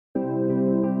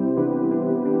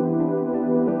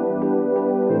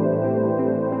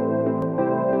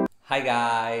Hi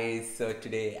guys, so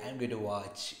today I'm going to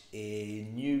watch a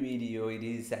new video. It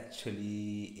is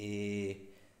actually a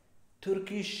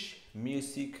Turkish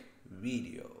music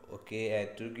video, okay, a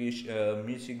Turkish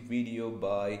music video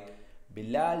by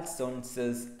Bilal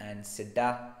Sonses and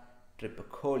Seda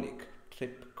Tripkolic'in,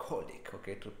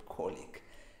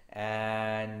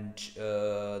 and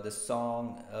the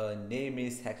song name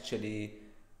is actually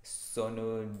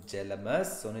Sonu Gelmez.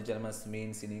 Sonu Gelmez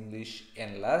means in English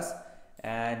endless,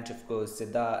 and of course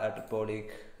Seda Tripkolic'in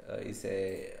is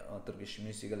a Turkish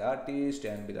musical artist,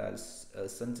 and Bilal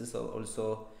Sonses is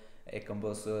also a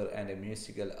composer and a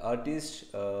musical artist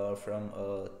from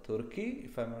Turkey,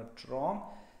 if I'm not wrong.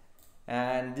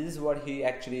 And this is what he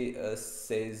actually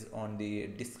says on the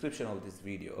description of this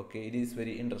video. Okay, it is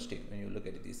very interesting when you look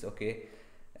at this. Okay,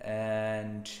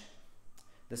 and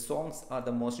the songs are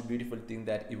the most beautiful thing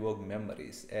that evoke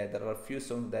memories. There are a few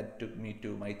songs that took me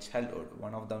to my childhood.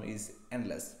 One of them is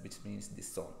Endless, which means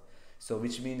this song. So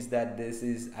which means that this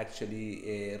is actually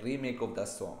a remake of the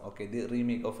song. Okay, the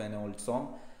remake of an old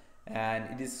song, and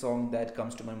it is a song that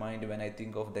comes to my mind when I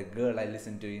think of the girl I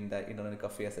listened to in the internet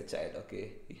cafe as a child.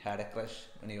 Okay, he had a crush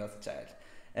when he was a child.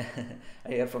 I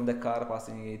hear from the car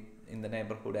passing it in the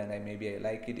neighborhood, and maybe I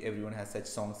like it. Everyone has such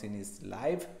songs in his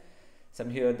life. Some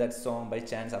hear that song by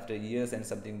chance after years and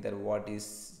something that what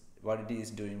it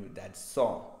is doing with that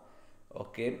song.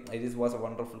 Okay, it was a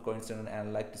wonderful coincidence, and I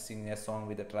like to sing a song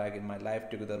with a track in my life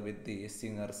together with the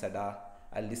singer Seda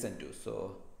I listen to.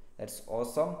 So that's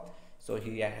awesome. So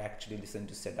he actually listened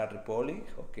to Seda Tripkolic'in.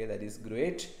 Okay, that is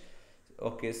great.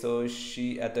 Okay, so I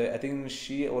think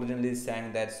she originally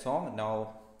sang that song.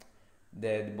 Now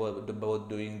they're both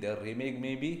doing the remake,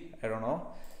 maybe, I don't know.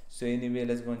 So anyway,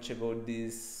 let's go and check out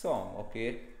this song.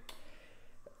 Okay,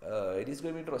 it is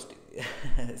going to be interesting.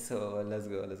 So let's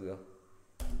go.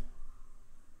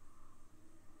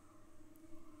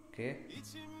 Okay,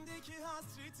 İçimdeki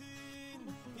hasretin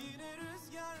yine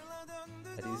rüzgarla döndü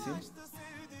that is him. dolaştı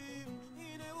sevdim.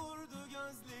 Yine vurdu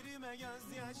gözlerime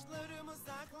gözyaşlarımı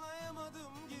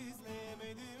saklayamadım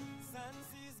gizleyemedim.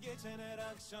 Sensiz geçen her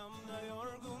akşamda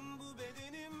yorgun bu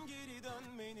bedenim geri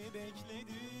dönmeni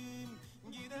bekledim.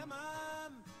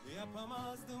 Gidemem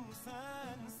yapamazdım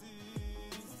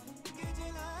sensiz.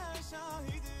 Geceler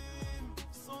şahidim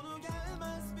sonu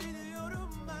gelmez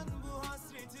biliyorum ben bu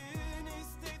hasretin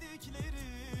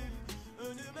istediklerim.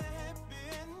 Önüme hep bir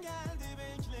engeldi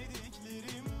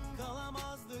beklediklerim.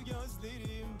 Kalamazdı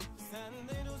gözlerim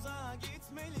senden uzağa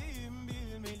gitmeliyim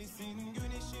bilmelisin.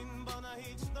 Güneşin bana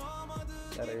hiç doğmadığı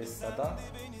gibi sen de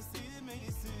beni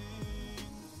silmelisin.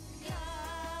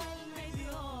 Gelme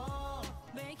diyor,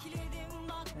 bekledim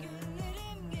bak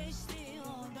günlerim geçti o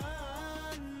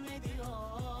dönme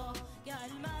diyor.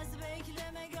 Gelmez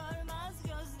bekleme görmez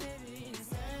gözleri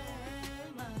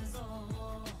sevmez o.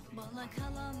 Bana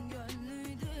kalan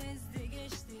gönlüydü ezdi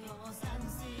geçti o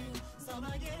sensin.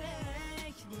 Sana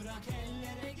gerek bırak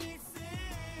ellere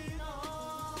gitsin o.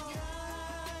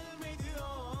 Gelme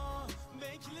diyor,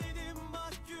 bekledim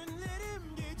bak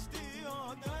günlerim geçti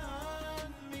o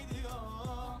dönme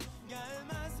diyor.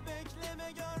 Gelmez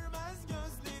bekleme görmez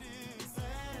gözleri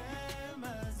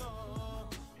sevmez o.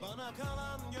 Bana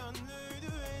kalan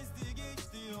gönlüydü ezdi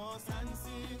geçti o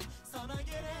sensin. Sana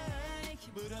gerek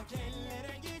bırak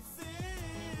ellere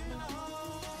gitsin o.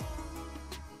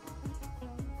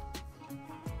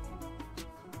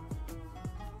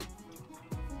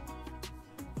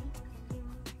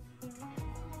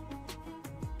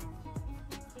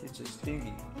 It's just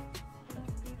stingy.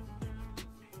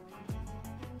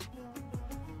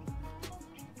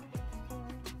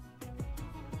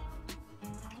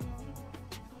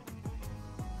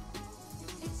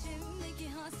 İçimdeki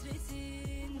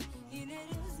hasretin yine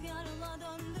rüzgarla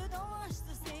döndü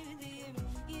dolaştı sevdiğim.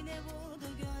 Yine vurdu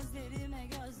gözlerime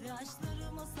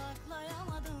gözyaşlarımı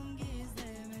saklayamadım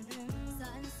gizlemedim.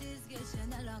 Sensiz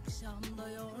geçen her akşamda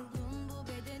yorgun bu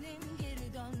bedenim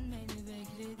geri dönmeni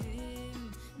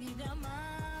bekledim.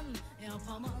 Gidemem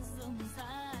yapamazdım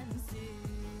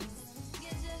sensiz.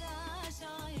 Geceler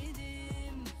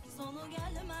şahidim sonu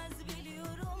gelmez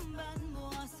biliyorum ben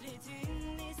bu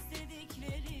hasretin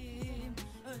istediklerim.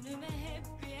 Önüme hep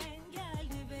bir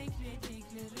engeldi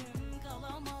beklediklerim.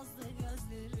 Kalamazdı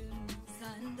gözlerim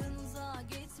senden uzağa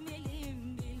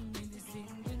gitmeliyim bilmelisin.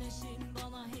 Güneşin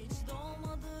bana hiç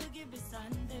doğmadığı gibi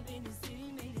sen de beni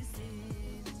silmelisin.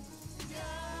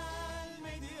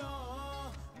 Gelme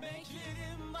diyor,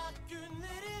 bekledim bak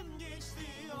günlerim geçti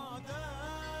o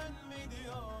dönme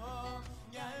diyor.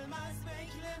 Gelmez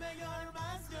bekleme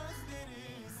görmez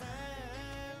gözleri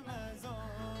sevmez o.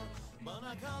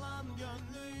 Bana kalan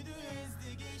gönlüydü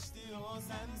ezdi geçti o o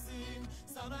sensin.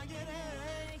 Sana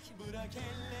gerek bırak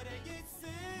ellere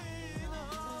gitsin o.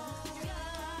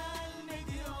 Gelme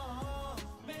diyor,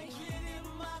 bekledim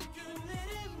bak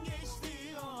günlerim geçti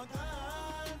o.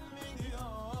 Dönme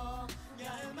diyor,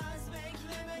 gelmez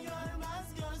bekleme görmez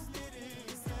gözleri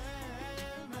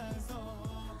sevmez o.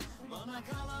 Bana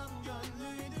kalan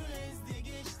gönlüydü ezdi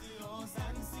geçti o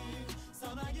sensin.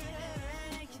 Sana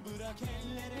gerek bırak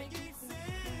ellere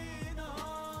gitsin o.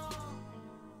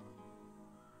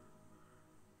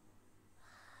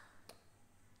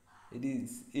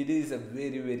 It is a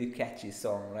very catchy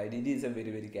song, right? It is a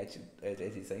very catchy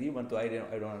song. Even though I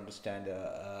don't understand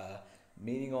the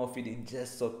meaning of it, it's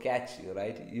just so catchy,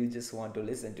 right? You just want to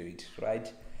listen to it,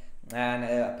 right? And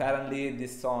apparently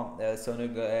this song,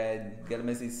 Sonu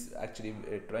Gelmez, is actually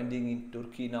trending in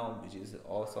Turkey now, which is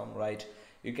awesome, right?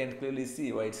 You can clearly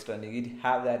see why it's trending. It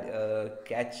have that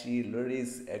catchy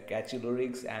lyrics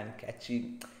and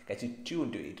catchy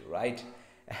tune to it, right?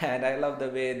 And I love the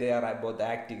way they are both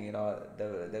acting,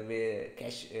 the way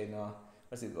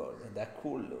what's it called, the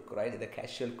cool look, right? The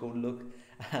casual cool look.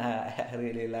 I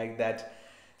really like that.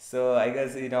 So I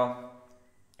guess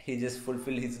he just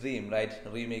fulfilled his dream, right?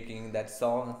 Remaking that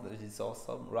song, which is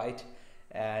awesome, right?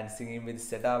 And singing with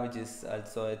Seda, which is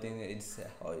also, I think it's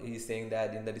he's saying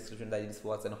that in the description that it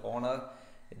was an honor.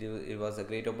 It was a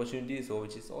great opportunity, so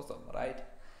which is awesome, right?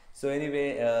 So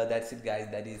anyway, that's it, guys.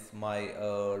 That is my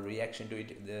reaction to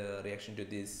it, the reaction to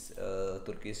this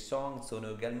Turkish song,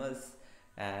 Sonu Gelmez,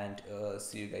 and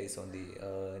see you guys on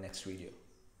the next video.